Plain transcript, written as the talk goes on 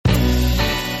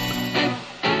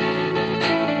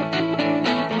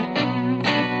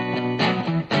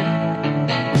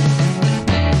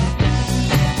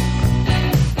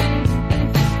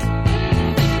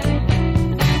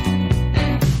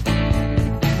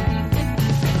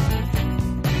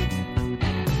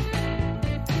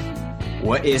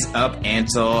What is up,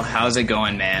 Ansel? How's it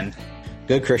going, man?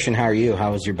 Good, Christian. How are you?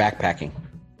 How was your backpacking?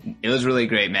 It was really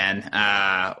great, man.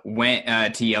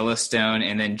 Went to Yellowstone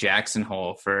and then Jackson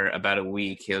Hole for about a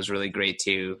week. It was really great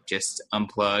to just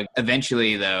unplug.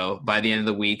 Eventually, though, by the end of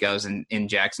the week, I was in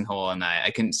Jackson Hole and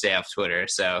I couldn't stay off Twitter.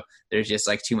 So there's just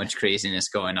like too much craziness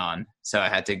going on. So I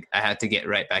had to get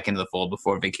right back into the fold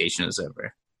before vacation was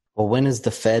over. Well, when is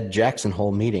the Fed Jackson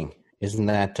Hole meeting? Isn't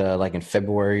that like in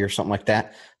February or something like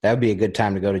that? That would be a good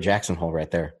time to go to Jackson Hole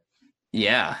right there.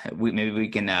 Yeah, maybe we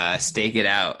can stake it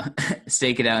out.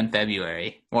 Stake it out in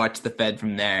February. Watch the Fed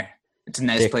from there. It's a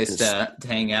nice place to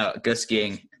hang out, go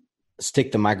skiing.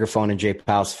 Stick the microphone in Jay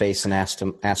Powell's face and ask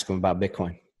him about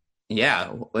Bitcoin.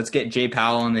 Yeah, let's get Jay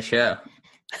Powell on the show.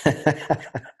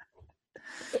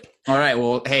 All right.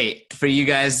 Well, hey, for you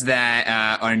guys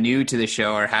that are new to the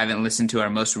show or haven't listened to our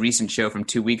most recent show from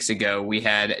 2 weeks ago, we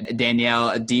had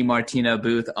Danielle DiMartino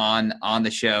Booth on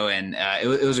the show, and it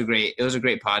was a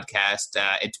great podcast.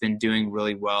 It's been doing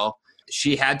really well.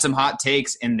 She had some hot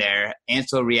takes in there.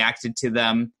 Ansel reacted to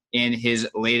them in his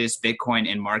latest Bitcoin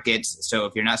and Markets. So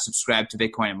if you're not subscribed to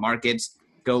Bitcoin and Markets,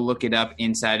 go look it up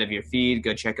inside of your feed.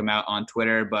 Go check him out on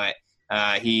Twitter. But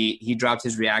he dropped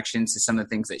his reactions to some of the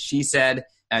things that she said.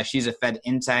 She's a Fed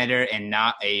insider and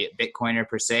not a Bitcoiner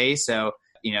per se. So,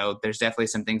 there's definitely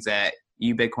some things that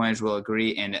you Bitcoiners will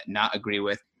agree and not agree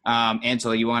with.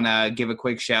 Ansel, you want to give a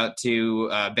quick shout to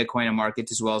Bitcoin and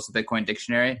Markets as well as the Bitcoin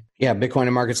Dictionary? Yeah,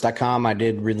 bitcoinandmarkets.com. I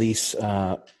did release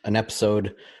an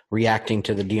episode reacting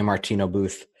to the DiMartino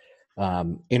Booth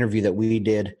interview that we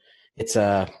did. It's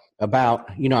about,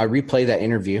 I replay that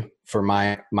interview for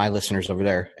my listeners over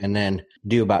there and then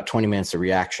do about 20 minutes of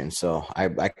reaction. So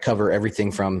I cover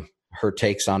everything from her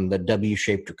takes on the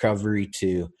W-shaped recovery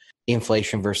to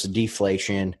inflation versus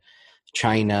deflation,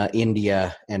 China,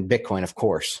 India, and Bitcoin, of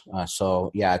course.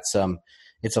 So yeah,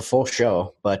 it's a full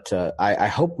show, but I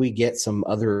hope we get some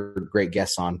other great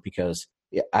guests on because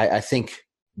I think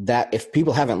that if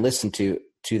people haven't listened to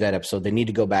that episode, they need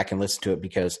to go back and listen to it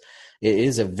because it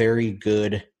is a very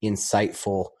good,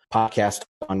 insightful podcast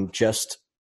on just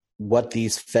what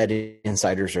these Fed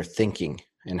insiders are thinking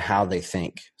and how they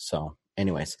think. So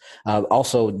anyways,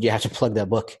 also you have to plug that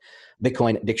book,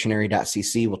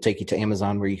 bitcoindictionary.cc will take you to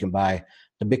Amazon where you can buy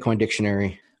the Bitcoin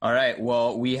Dictionary. All right.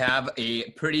 Well, we have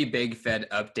a pretty big Fed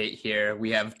update here.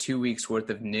 We have 2 weeks worth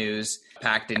of news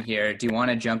packed in here. Do you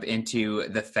want to jump into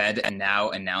the Fed Now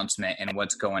announcement and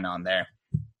what's going on there?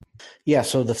 Yeah.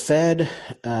 So the Fed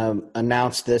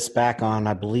announced this back on,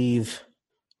 I believe,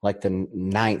 like the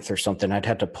 9th or something. I'd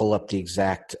have to pull up the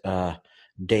exact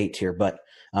date here, but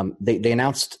they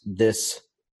announced this.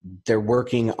 They're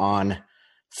working on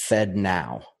Fed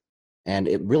Now, and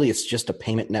it's just a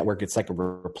payment network. It's like a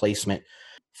replacement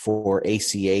for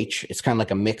ACH. It's kind of like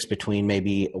a mix between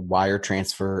maybe a wire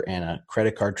transfer and a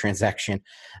credit card transaction.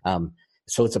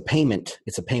 So it's a payment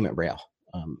rail.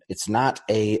 It's not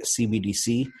a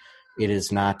CBDC. It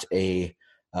is not a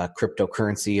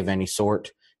cryptocurrency of any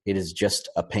sort. It is just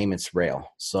a payments rail.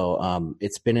 So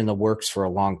it's been in the works for a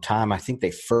long time. I think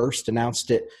they first announced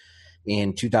it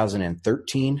in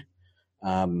 2013.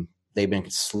 They've been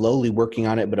slowly working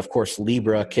on it, but of course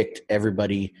Libra kicked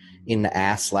everybody in the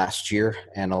ass last year,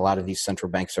 and a lot of these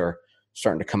central banks are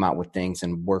starting to come out with things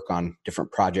and work on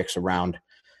different projects around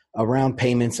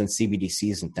payments and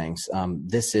CBDCs and things.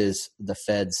 This is the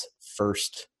Fed's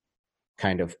first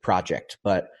kind of project,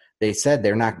 but they said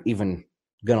they're not even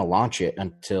going to launch it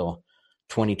until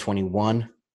 2021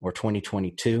 or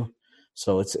 2022.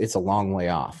 So it's a long way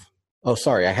off. Oh,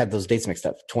 sorry, I had those dates mixed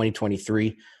up.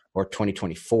 2023 or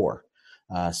 2024.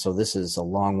 So this is a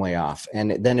long way off.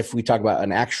 And then if we talk about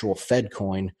an actual Fed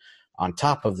coin on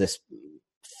top of this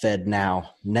Fed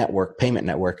Now network, payment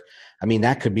network, I mean,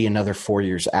 that could be another 4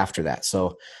 years after that.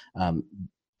 So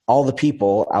all the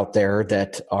people out there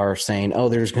that are saying, oh,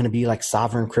 there's going to be like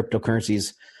sovereign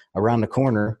cryptocurrencies around the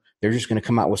corner, they're just going to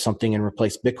come out with something and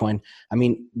replace Bitcoin. I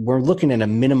mean, we're looking at a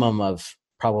minimum of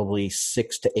probably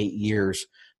 6 to 8 years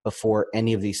before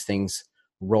any of these things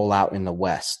roll out in the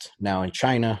West. Now in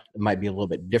China, it might be a little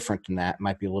bit different than that. It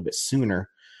might be a little bit sooner,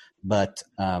 but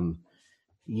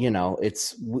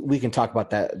we can talk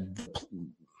about that, the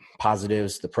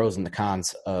positives, the pros and the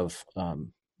cons of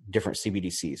different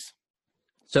CBDCs.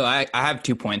 So I have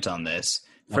 2 points on this.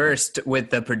 First, with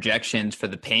the projections for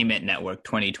the payment network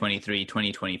 2023,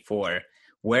 2024,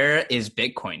 where is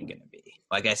Bitcoin going to be?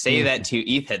 Like I say that to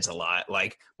ETH heads a lot,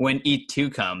 like when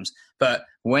ETH2 comes, but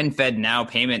when Fed Now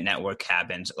payment network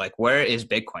happens, like where is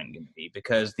Bitcoin going to be?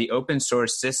 Because the open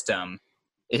source system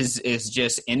is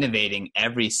just innovating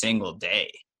every single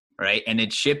day, right? And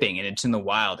it's shipping and it's in the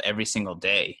wild every single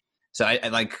day. So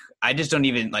I just don't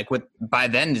even like by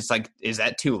then it's like, is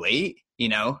that too late?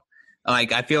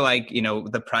 Like, I feel like,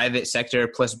 the private sector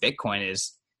plus Bitcoin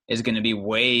is going to be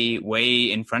way,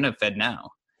 way in front of FedNow.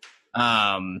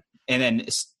 And then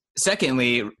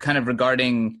secondly, kind of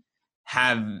regarding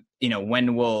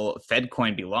when will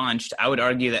FedCoin be launched? I would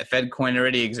argue that FedCoin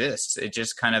already exists. It's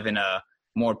just kind of in a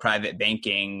more private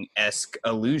banking-esque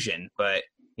illusion. But,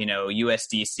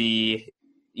 USDC,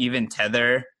 even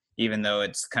Tether, even though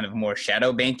it's kind of more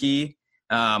shadow banky,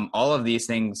 all of these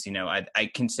things,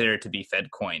 I consider to be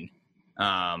FedCoin.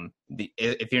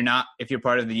 If you're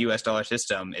part of the US dollar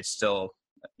system, it's still,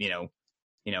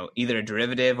 either a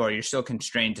derivative or you're still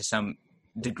constrained to some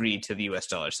degree to the US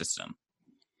dollar system.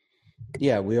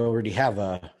 Yeah, we already have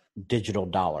a digital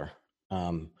dollar.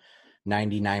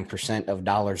 99% of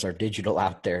dollars are digital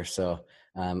out there. So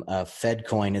a Fed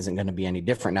coin isn't going to be any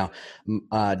different. Now,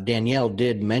 Danielle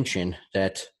did mention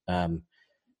that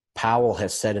Powell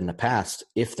has said in the past,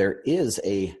 if there is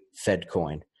a Fed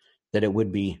coin, that it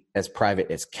would be as private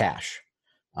as cash.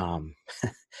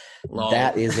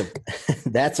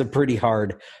 That's a pretty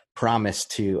hard promise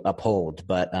to uphold.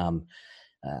 But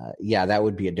that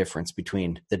would be a difference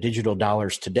between the digital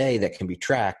dollars today that can be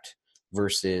tracked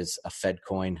versus a Fed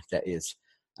coin that is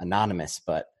anonymous.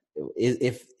 But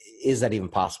is that even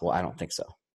possible? I don't think so.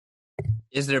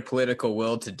 Is there political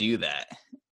will to do that?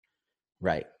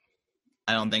 Right.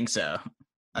 I don't think so.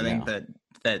 I think that,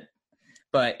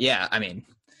 but yeah, I mean,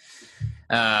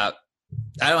 I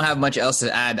don't have much else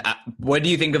to add. What do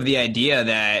you think of the idea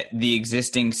that the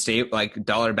existing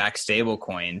dollar-backed stable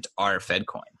coins are Fed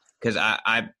coin? Because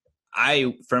I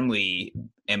firmly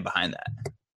am behind that.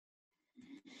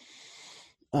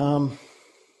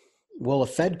 Well, a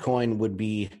Fed coin would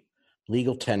be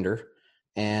legal tender,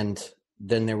 and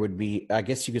then there would be, I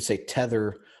guess you could say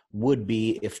Tether would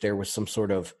be if there was some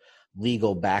sort of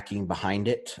legal backing behind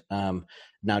it.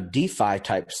 Now, DeFi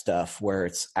type stuff where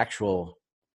it's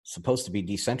supposed to be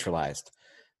decentralized,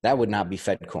 that would not be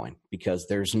Fed coin because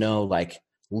there's no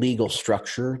legal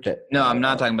structure that. No, I'm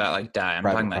not talking about DAI. I'm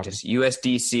talking about just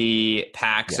USDC,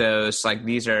 Paxos. Yeah.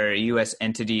 These are US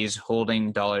entities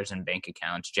holding dollars in bank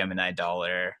accounts, Gemini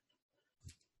Dollar,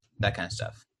 that kind of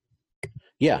stuff.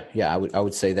 Yeah. I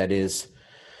would say that is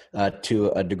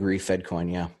to a degree Fed coin.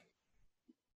 Yeah.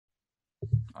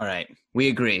 All right, we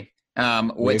agree.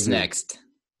 What's next?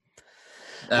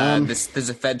 There's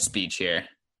a Fed speech here.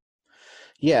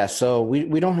 Yeah, so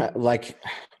we don't have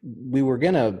we were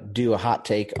gonna do a hot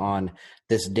take on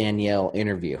this Danielle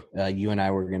interview. You and I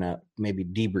were gonna maybe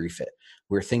debrief it.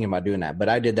 We were thinking about doing that, but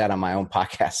I did that on my own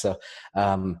podcast. So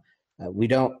we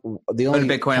don't. The only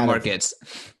Bitcoin markets.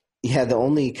 The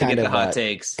only kind of hot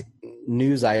takes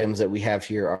news items that we have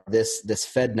here are this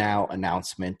FedNow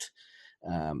announcement.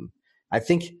 I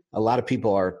think a lot of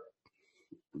people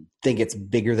think it's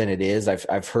bigger than it is.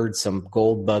 I've heard some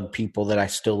gold bug people that I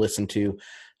still listen to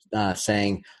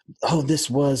saying, "Oh, this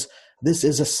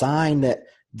is a sign that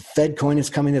FedCoin is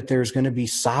coming. That there's going to be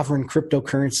sovereign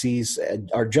cryptocurrencies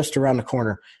are just around the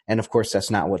corner." And of course,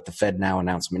 that's not what the FedNow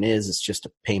announcement is. It's just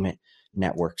a payment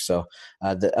network. So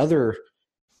the other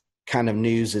kind of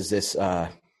news is this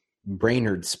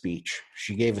Brainerd speech.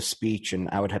 She gave a speech, and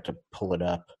I would have to pull it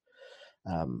up.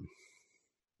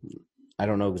 I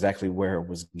don't know exactly where it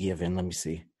was given. Let me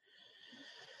see.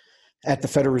 At the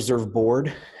Federal Reserve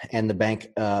Board and the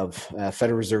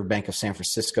Federal Reserve Bank of San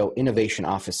Francisco Innovation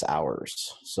Office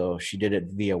Hours. So she did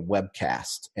it via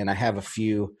webcast. And I have a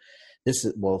few.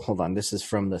 Hold on. This is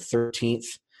from the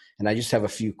 13th. And I just have a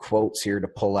few quotes here to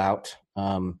pull out.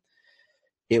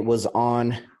 It was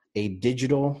on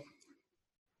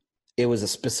it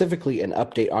was specifically an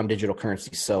update on digital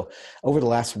currency. So over the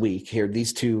last week here,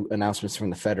 these two announcements from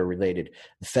the Fed are related.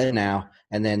 The FedNow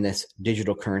and then this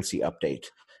digital currency update.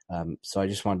 So I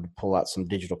just wanted to pull out some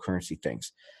digital currency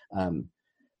things.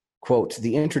 Quote,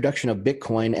 the introduction of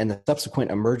Bitcoin and the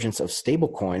subsequent emergence of stable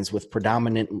coins with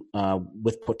potentially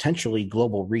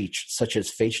global reach, such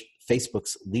as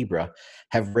Facebook's Libra,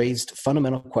 have raised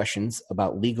fundamental questions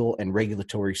about legal and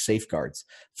regulatory safeguards,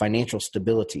 financial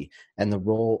stability, and the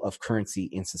role of currency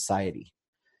in society.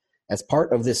 As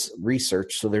part of this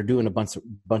research, so they're doing a bunch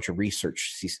of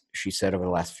research, she said, over the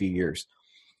last few years,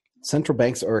 central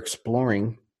banks are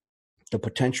exploring the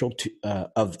potential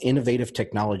of innovative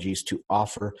technologies to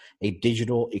offer a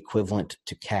digital equivalent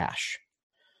to cash.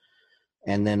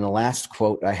 And then the last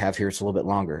quote I have here is a little bit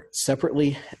longer.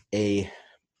 Separately, a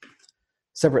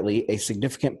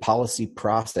significant policy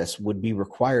process would be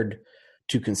required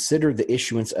to consider the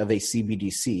issuance of a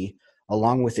CBDC,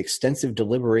 along with extensive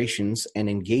deliberations and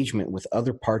engagement with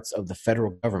other parts of the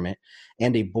federal government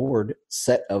and a board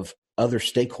set of other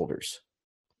stakeholders.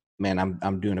 man,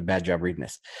 I'm doing a bad job reading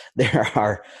this. There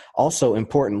are also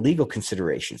important legal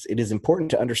considerations. It is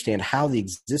important to understand how the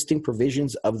existing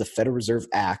provisions of the Federal Reserve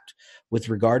Act with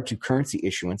regard to currency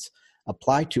issuance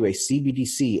apply to a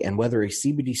CBDC and whether a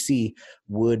CBDC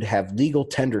would have legal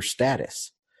tender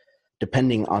status,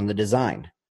 depending on the design.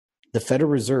 The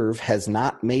Federal Reserve has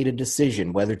not made a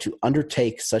decision whether to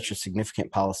undertake such a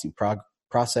significant policy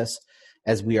process,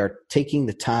 as we are taking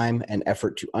the time and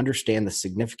effort to understand the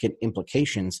significant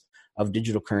implications of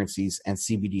digital currencies and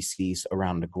CBDCs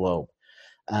around the globe.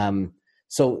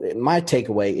 So my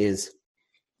takeaway is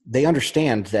they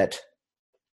understand that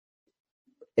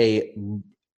a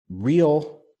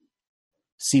real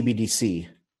CBDC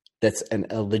that's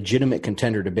a legitimate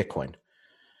contender to Bitcoin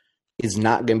is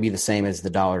not going to be the same as the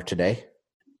dollar today.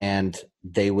 And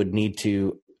they would need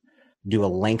to do a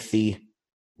lengthy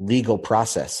legal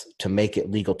process to make it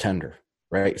legal tender,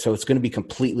 right? So it's going to be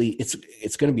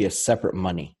it's going to be a separate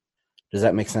money. Does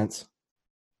that make sense?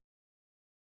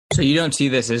 So you don't see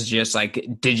this as just like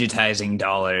digitizing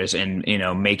dollars and,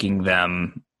 making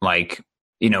them like,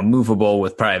 movable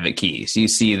with private keys. You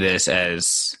see this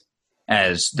as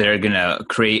they're going to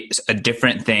create a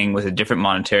different thing with a different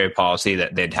monetary policy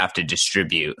that they'd have to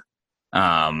distribute,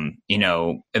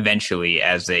 eventually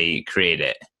as they create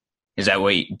it. Is that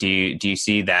what do you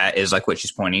see that is like what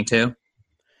she's pointing to?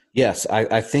 Yes.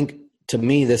 I think to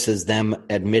me, this is them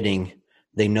admitting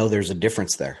they know there's a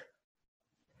difference there,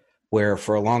 where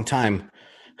for a long time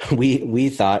we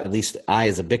thought, at least I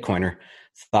as a Bitcoiner,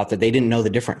 thought that they didn't know the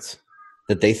difference,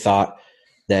 that they thought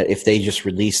that if they just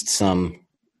released some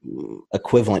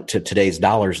equivalent to today's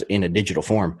dollars in a digital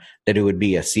form, that it would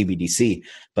be a CBDC.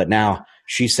 But now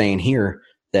she's saying here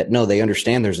that no, they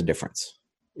understand there's a difference.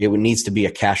 It needs to be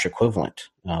a cash equivalent,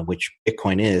 which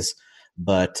Bitcoin is,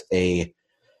 but a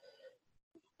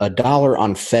dollar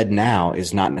on FedNow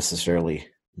is not necessarily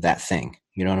that thing.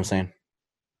 You know what I'm saying?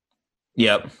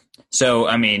 Yep. So,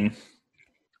 I mean,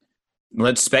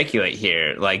 let's speculate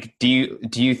here. Like, do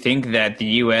you think that the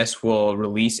U.S. will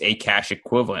release a cash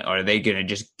equivalent, or are they going to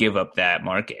just give up that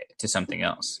market to something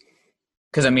else?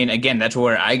 Because, I mean, again, that's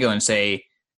where I go and say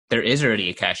there is already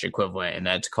a cash equivalent, and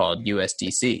that's called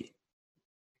USDC.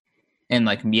 And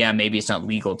like, yeah, maybe it's not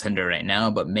legal tender right now,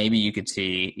 but maybe you could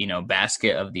see,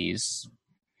 basket of these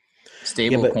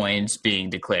stable coins being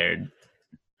declared.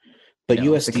 But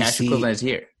USDC the cash equivalent is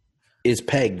here. Is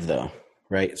pegged though,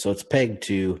 right? So it's pegged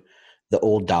to the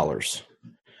old dollars.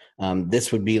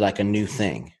 This would be like a new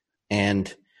thing.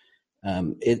 And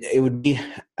it would be,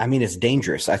 I mean, it's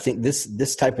dangerous. I think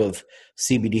this type of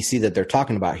CBDC that they're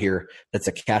talking about here, that's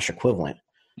a cash equivalent,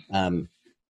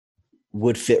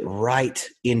 would fit right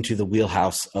into the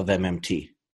wheelhouse of MMT.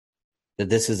 That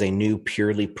this is a new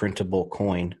purely printable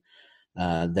coin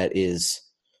that is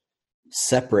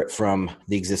separate from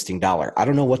the existing dollar. I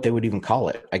don't know what they would even call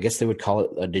it. I guess they would call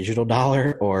it a digital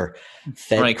dollar or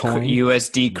Fed like coin.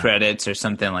 USD credits or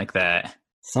something like that.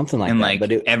 Something like and that. Like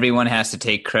but everyone has to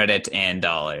take credit and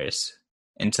dollars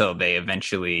until they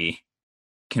eventually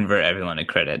convert everyone to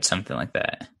credit, something like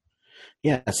that.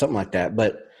 Yeah, something like that.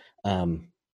 But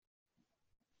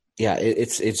yeah,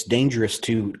 it's dangerous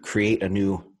to create a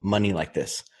new money like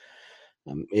this.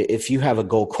 If you have a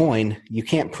gold coin, you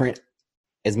can't print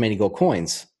as many gold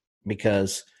coins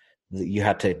because you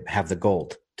have to have the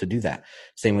gold to do that.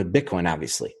 Same with Bitcoin,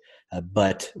 obviously.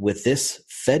 But with this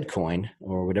Fed coin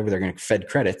or whatever they're going to Fed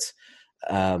credits,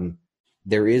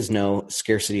 there is no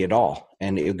scarcity at all.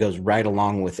 And it goes right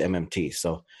along with MMT.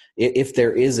 So if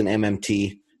there is an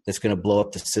MMT that's going to blow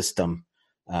up the system,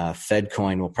 Fed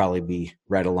coin will probably be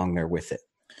right along there with it.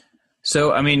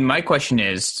 So, I mean, my question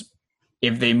is,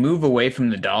 if they move away from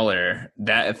the dollar,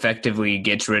 that effectively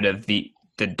gets rid of the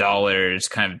dollar's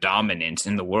kind of dominance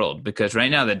in the world, because right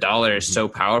now the dollar is so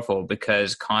powerful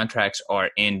because contracts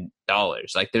are in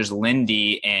dollars. Like there's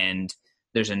Lindy and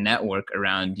there's a network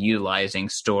around utilizing,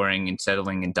 storing, and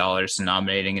settling in dollars,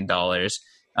 denominating in dollars.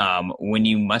 When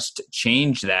you must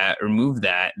change that or move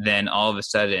that, then all of a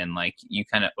sudden, like you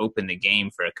kind of open the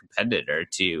game for a competitor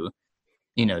to,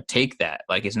 take that.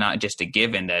 Like it's not just a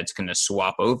given that it's going to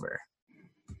swap over.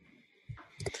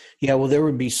 Yeah, well, there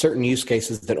would be certain use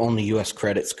cases that only U.S.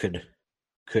 credits could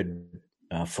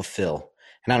fulfill,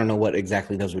 and I don't know what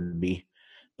exactly those would be,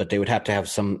 but they would have to have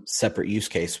some separate use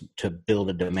case to build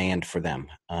a demand for them.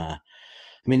 I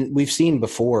mean, we've seen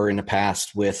before in the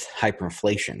past with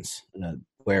hyperinflations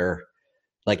where,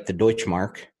 like, the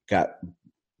Deutschmark got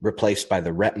replaced by the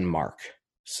Rentenmark.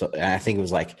 So I think it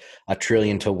was like $1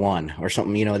 trillion to 1 or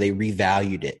something. They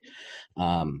revalued it.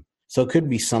 So it could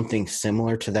be something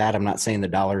similar to that. I'm not saying the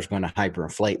dollar is going to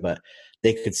hyperinflate, but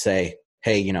they could say,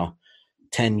 hey,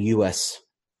 10 U.S.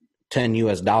 10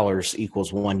 US dollars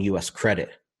equals 1 US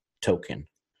credit token,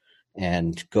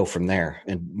 and go from there.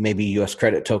 And maybe US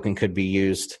credit token could be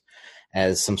used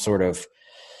as some sort of,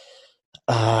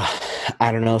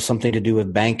 I don't know, something to do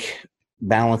with bank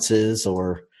balances,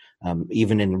 or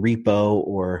even in repo,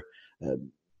 or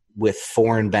with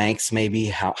foreign banks, maybe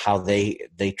how they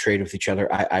trade with each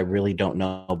other. I really don't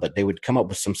know, but they would come up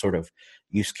with some sort of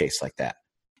use case like that.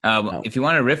 If you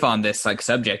want to riff on this like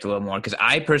subject a little more, because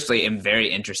I personally am very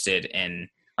interested in,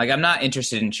 like, I'm not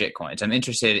interested in shitcoins. I'm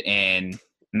interested in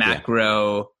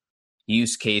macro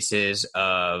use cases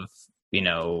of,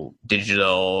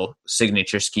 digital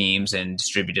signature schemes and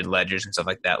distributed ledgers and stuff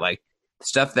like that. Like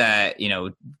stuff that,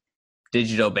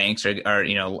 digital banks are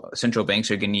central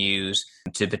banks are going to use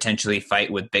to potentially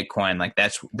fight with Bitcoin. Like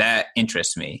that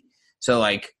interests me. So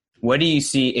like, what do you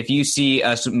see if you see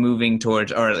us moving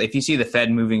towards, or if you see the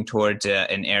Fed moving towards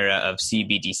an era of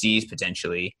CBDCs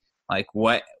potentially? Like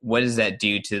what does that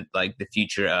do to like the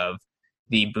future of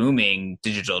the booming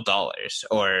digital dollars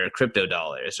or crypto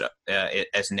dollars,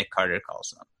 as Nick Carter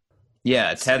calls them?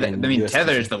 Yeah, Tether. I mean,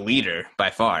 Tether is the leader by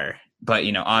far, but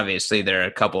obviously there are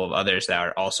a couple of others that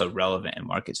are also relevant in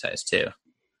market size too.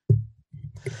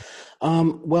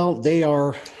 Well, they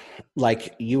are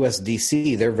like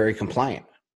USDC. They're very compliant.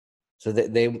 So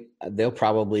they'll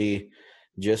probably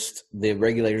the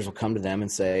regulators will come to them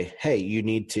and say, hey, you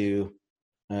need to,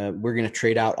 we're going to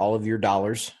trade out all of your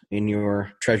dollars in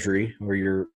your treasury or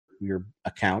your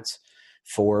accounts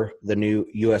for the new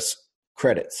US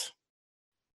credits.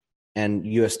 And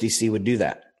USDC would do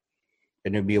that.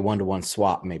 And it'd be a 1-to-1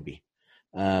 swap maybe.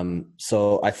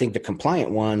 So I think the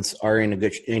compliant ones are in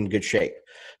good shape.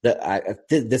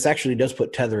 This actually does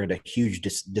put Tether at a huge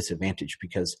disadvantage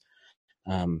because,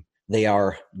 they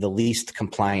are the least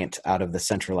compliant out of the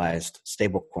centralized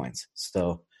stable coins.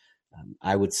 So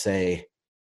I would say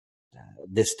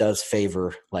this does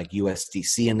favor like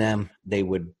USDC in them. They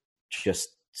would just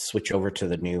switch over to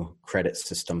the new credit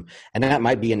system. And that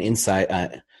might be an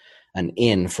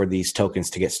in for these tokens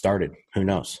to get started. Who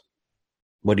knows?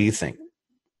 What do you think?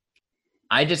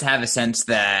 I just have a sense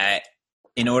that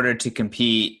in order to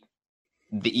compete,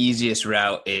 the easiest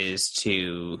route is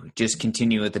to just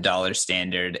continue with the dollar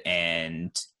standard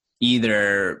and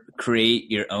either create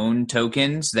your own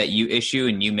tokens that you issue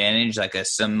and you manage, like a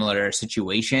similar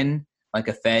situation, like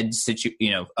a Fed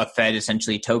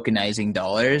essentially tokenizing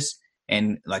dollars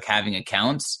and like having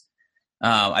accounts.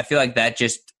 I feel like that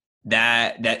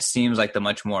seems like the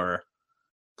much more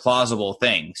plausible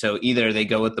thing. So either they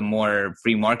go with the more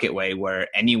free market way where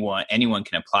anyone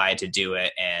can apply to do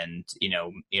it, and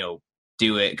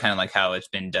do it kind of like how it's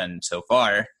been done so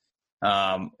far,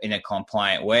 in a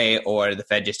compliant way, or the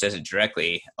Fed just does it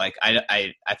directly. Like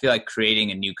I feel like creating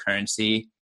a new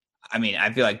currency, I mean,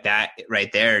 I feel like that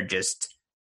right there, just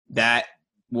that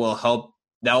will help.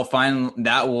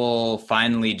 That will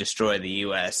finally destroy the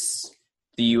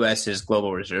US's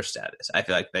global reserve status. I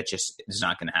feel like that just is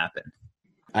not going to happen.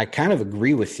 I kind of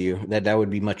agree with you that would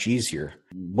be much easier.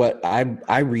 What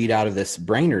I read out of this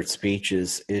Brainerd speech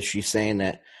is she's saying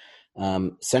that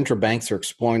central banks are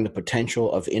exploring the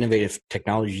potential of innovative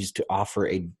technologies to offer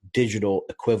a digital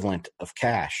equivalent of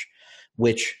cash,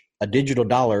 which a digital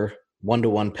dollar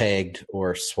 1-to-1 pegged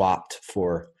or swapped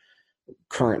for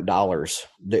current dollars,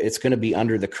 it's going to be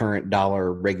under the current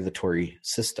dollar regulatory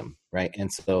system, right?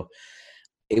 And so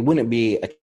it wouldn't be a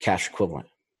cash equivalent.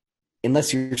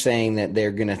 Unless you're saying that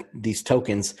these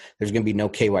tokens, there's going to be no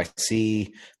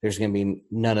KYC, there's going to be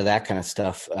none of that kind of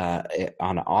stuff on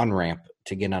an on-ramp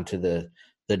to get onto the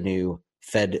new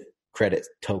Fed credit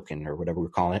token or whatever we're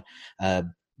calling it.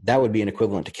 That would be an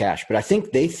equivalent to cash. But I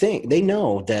think they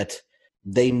know that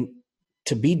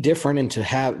to be different and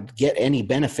to get any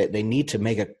benefit, they need to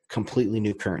make a completely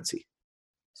new currency.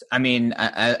 I mean,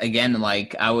 I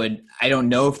don't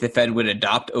know if the Fed would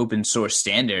adopt open source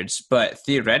standards, but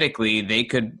theoretically they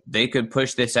could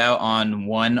push this out on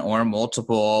one or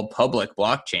multiple public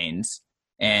blockchains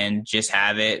and just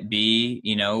have it be,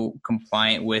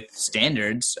 compliant with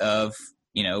standards of,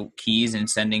 keys and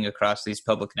sending across these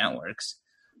public networks.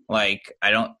 Like,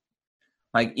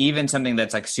 even something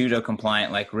that's like pseudo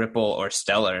compliant, like Ripple or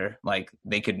Stellar, like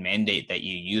they could mandate that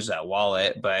you use that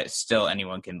wallet, but still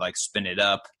anyone can like spin it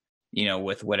up,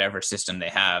 with whatever system they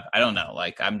have. I don't know.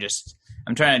 Like I'm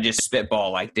trying to just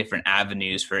spitball like different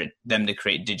avenues for them to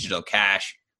create digital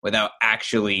cash without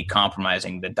actually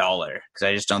compromising the dollar. Cause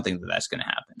I just don't think that that's going to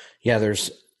happen. Yeah.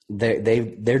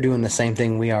 They're doing the same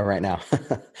thing we are right now.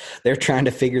 They're trying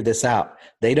to figure this out.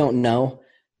 They don't know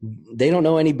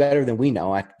any better than we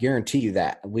know. I guarantee you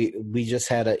that. We just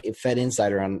had a Fed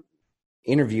insider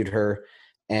interviewed her,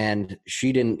 and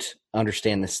she didn't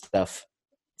understand this stuff.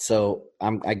 So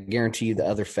I guarantee you the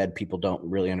other Fed people don't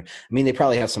really they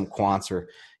probably have some quants or,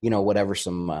 whatever,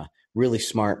 some really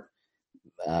smart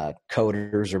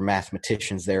coders or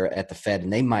mathematicians there at the Fed,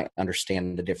 and they might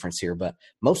understand the difference here, but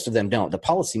most of them don't. The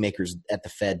policymakers at the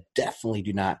Fed definitely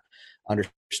do not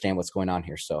understand what's going on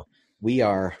here. So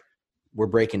we're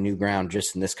breaking new ground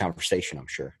just in this conversation, I'm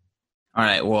sure. All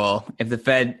right. Well,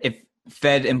 if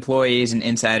Fed employees and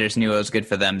insiders knew it was good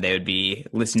for them, they would be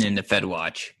listening to Fed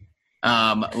Watch.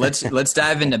 Let's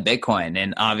dive into Bitcoin,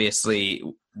 and obviously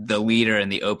the leader in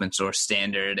the open source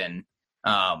standard, and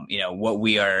what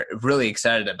we are really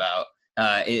excited about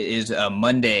is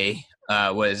Monday.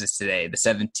 What is this today? The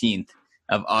 17th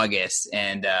of August,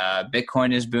 and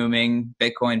Bitcoin is booming.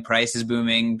 Bitcoin price is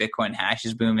booming. Bitcoin hash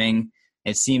is booming.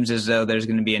 It seems as though there's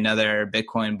going to be another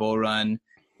Bitcoin bull run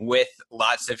with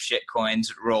lots of shit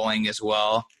coins rolling as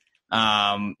well.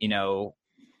 How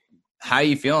are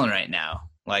you feeling right now?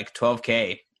 Like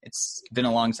 12K. It's been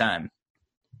a long time.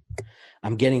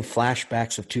 I'm getting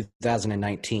flashbacks of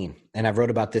 2019, and I wrote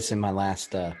about this in my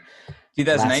last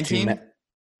 2019.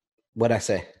 What'd I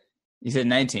say? You said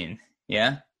 19.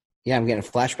 Yeah. Yeah, I'm getting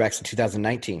flashbacks of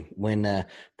 2019 when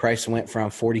price went from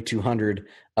 4,200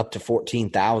 up to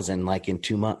 14,000 like in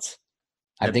 2 months.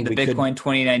 I think the Bitcoin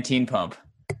 2019 pump.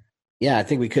 Yeah, I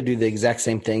think we could do the exact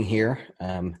same thing here.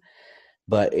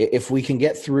 But if we can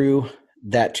get through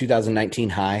that 2019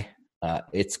 high,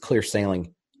 it's clear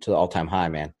sailing to the all-time high,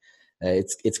 man.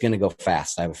 It's going to go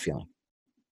fast, I have a feeling.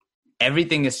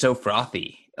 Everything is so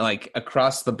frothy, like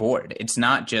across the board. It's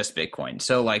not just Bitcoin.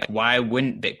 So like, why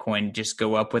wouldn't Bitcoin just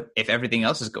go up if everything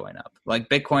else is going up? Like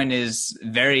Bitcoin is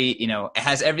very, it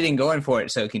has everything going for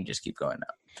it, so it can just keep going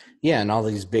up. Yeah, and all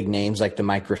these big names like the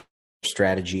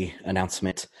MicroStrategy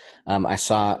announcement. I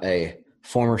saw a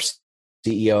former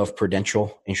CEO of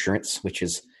Prudential Insurance, which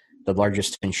is the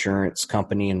largest insurance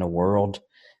company in the world.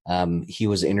 He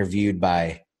was interviewed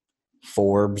by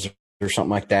Forbes or something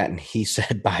like that, and he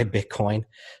said buy Bitcoin.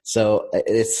 So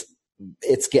it's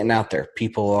getting out there.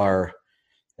 People are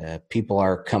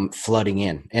come flooding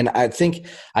in, and I think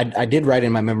I did write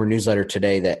in my member newsletter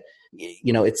today that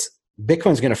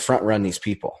Bitcoin's going to front run these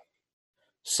people.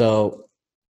 So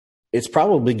it's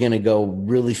probably going to go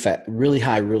really fast, really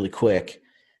high, really quick,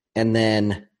 and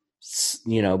then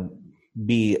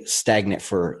be stagnant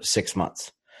for 6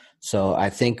 months. So I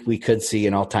think we could see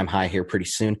an all-time high here pretty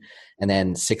soon, and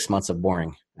then 6 months of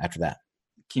boring after that.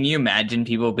 Can you imagine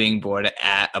people being bored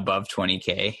at above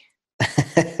 20K?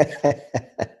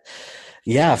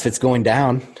 Yeah, if it's going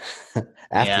down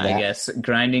after that. I guess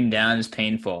grinding down is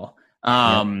painful.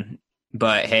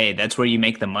 But hey, that's where you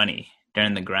make the money,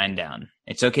 during the grind down.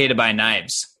 It's okay to buy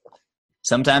knives.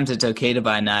 Sometimes it's okay to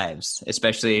buy knives,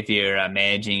 especially if you're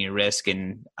managing your risk.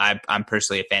 And I'm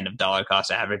personally a fan of dollar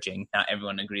cost averaging. Not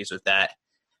everyone agrees with that.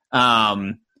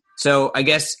 So I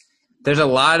guess there's a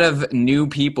lot of new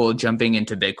people jumping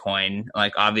into Bitcoin.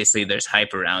 Like, obviously there's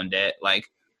hype around it. Like,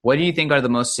 what do you think are the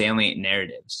most salient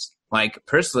narratives? Like,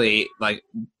 personally, like,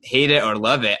 hate it or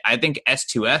love it, I think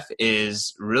S2F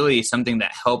is really something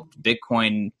that helped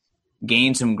Bitcoin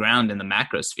gain some ground in the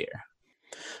macrosphere.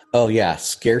 Oh yeah,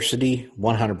 scarcity,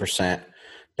 100%.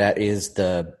 That is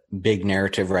the big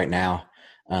narrative right now.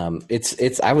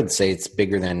 It's I would say it's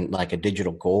bigger than like a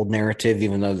digital gold narrative,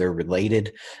 even though they're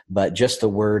related. But just the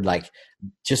word, like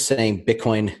just saying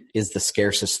Bitcoin is the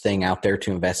scarcest thing out there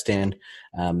to invest in,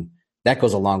 that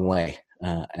goes a long way.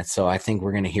 And so I think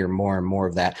we're going to hear more and more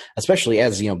of that, especially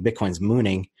as Bitcoin's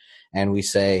mooning, and we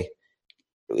say,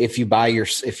 if you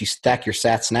stack your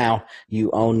sats now,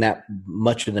 you own that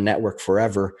much of the network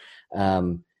forever.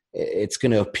 It's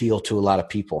going to appeal to a lot of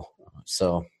people.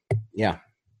 So, yeah.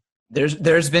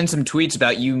 There's been some tweets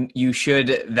about you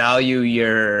should value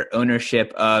your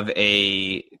ownership of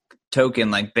a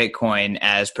token like Bitcoin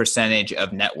as percentage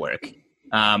of network.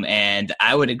 And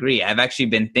I would agree. I've actually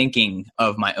been thinking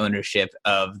of my ownership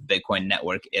of Bitcoin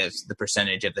network as the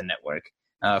percentage of the network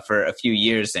for a few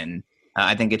years, and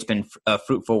I think it's been a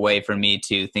fruitful way for me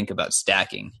to think about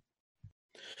stacking.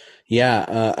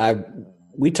 Yeah,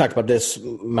 we talked about this,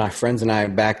 my friends and I,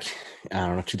 back,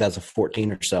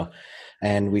 2014 or so.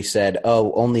 And we said,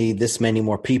 only this many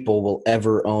more people will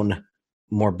ever own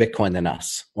more Bitcoin than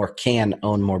us, or can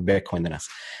own more Bitcoin than us.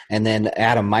 And then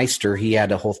Adam Meister, he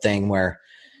had a whole thing where,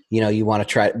 you want to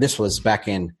try, this was back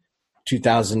in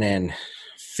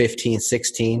 2015,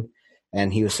 16.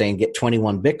 And he was saying, get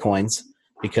 21 Bitcoins,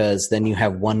 because then you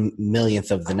have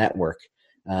 1/1,000,000th of the network.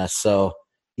 So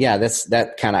yeah,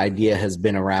 that kind of idea has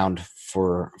been around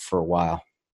for a while.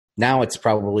 Now it's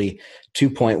probably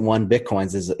 2.1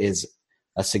 Bitcoins is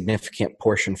a significant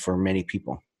portion for many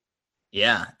people.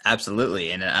 Yeah,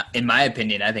 absolutely. And in my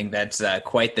opinion, I think that's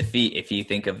quite the feat if you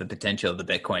think of the potential of the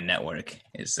Bitcoin network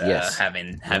is Yes.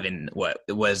 having what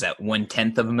was that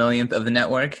 1/10 of a millionth of the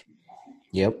network.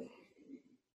 Yep.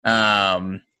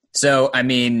 So I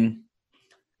mean,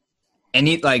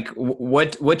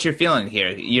 what's your feeling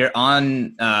here? You're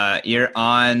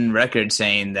on record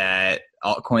saying that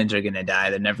altcoins are going to die.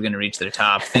 They're never going to reach their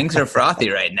top. Things are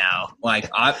frothy right now.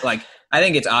 I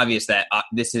think it's obvious that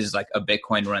this is like a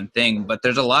Bitcoin run thing, but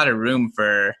there's a lot of room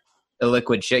for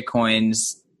illiquid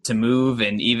shitcoins to move,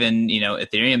 and even,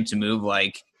 Ethereum to move.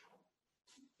 Like,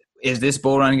 is this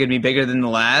bull run going to be bigger than the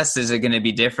last? Is it going to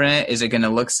be different? Is it going to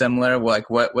look similar? Like,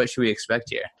 what should we expect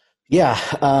here? Yeah,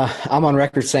 I'm on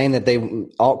record saying that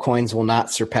altcoins will not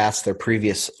surpass their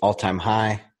previous all-time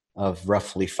high of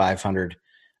roughly 500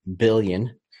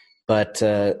 billion, but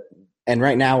and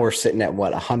right now we're sitting at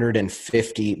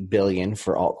 150 billion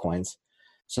for altcoins.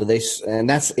 So and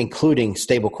that's including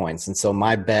stablecoins. And so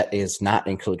my bet is not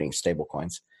including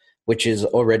stablecoins, which is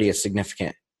already a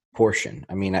significant portion.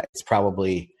 I mean, it's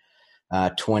probably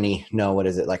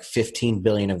 15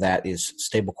 billion of that is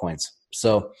stablecoins.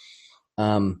 So,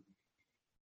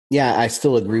 yeah, I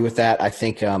still agree with that. I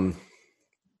think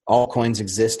altcoins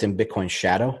exist in Bitcoin's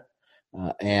shadow,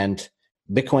 and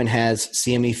Bitcoin has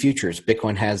CME futures.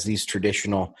 Bitcoin has these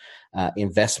traditional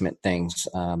investment things.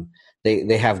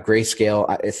 They have grayscale.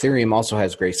 Ethereum also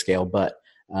has grayscale, but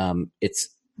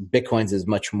Bitcoin's is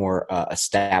much more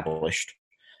established.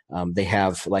 They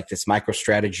have like this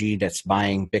MicroStrategy that's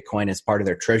buying Bitcoin as part of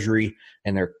their treasury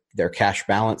and their cash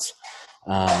balance.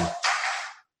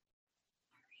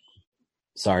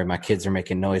 Sorry, my kids are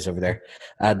making noise over there.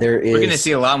 We're going to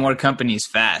see a lot more companies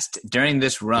fast during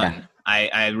this run. Yeah.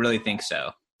 I really think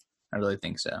so.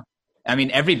 I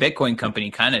mean, every Bitcoin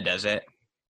company kind of does it.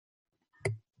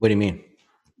 What do you mean?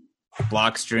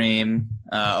 Blockstream,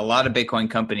 a lot of Bitcoin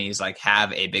companies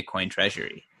have a Bitcoin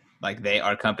treasury. Like, they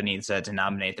are companies that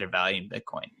denominate their value in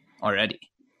Bitcoin already.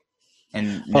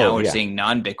 And now we're seeing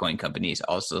non-Bitcoin companies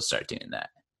also start doing that.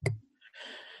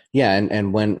 Yeah,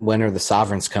 and when are the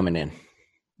sovereigns coming in?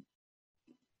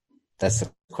 That's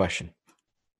the question.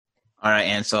 All right,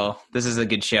 Ansel, this is a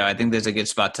good show. I think there's a good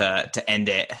spot to end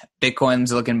it.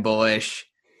 Bitcoin's looking bullish.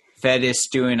 Fed is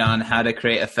stewing on how to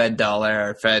create a Fed dollar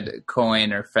or Fed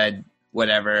coin or Fed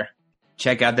whatever.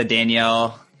 Check out the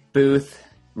Danielle Booth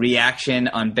reaction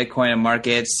on Bitcoin and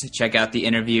markets. Check out the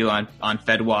interview on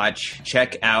FedWatch.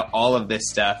 Check out all of this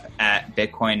stuff at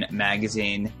Bitcoin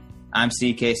Magazine. I'm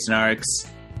CK Snarks.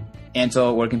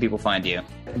 Ansel, where can people find you?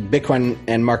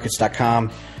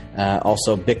 BitcoinandMarkets.com.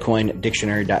 Also,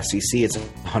 BitcoinDictionary.cc. It's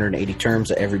 180 terms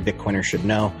that every Bitcoiner should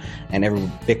know, and every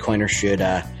Bitcoiner should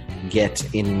get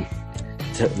in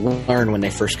to learn when they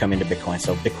first come into Bitcoin.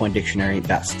 So,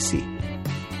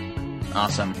 BitcoinDictionary.cc.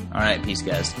 Awesome. All right. Peace,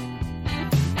 guys.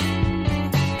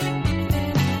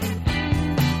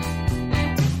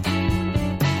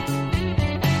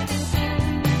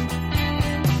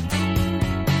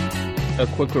 A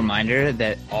quick reminder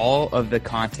that all of the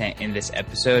content in this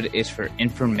episode is for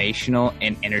informational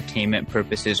and entertainment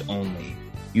purposes only.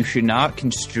 You should not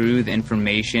construe the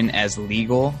information as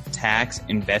legal, tax,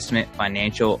 investment,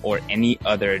 financial, or any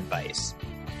other advice.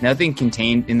 Nothing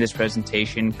contained in this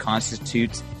presentation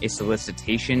constitutes a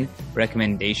solicitation,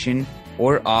 recommendation,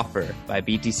 or offer by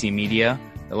BTC Media,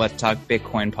 the Let's Talk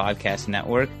Bitcoin Podcast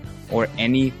Network, or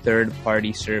any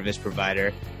third-party service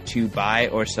provider to buy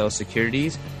or sell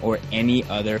securities or any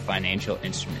other financial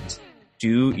instruments.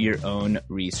 Do your own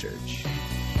research.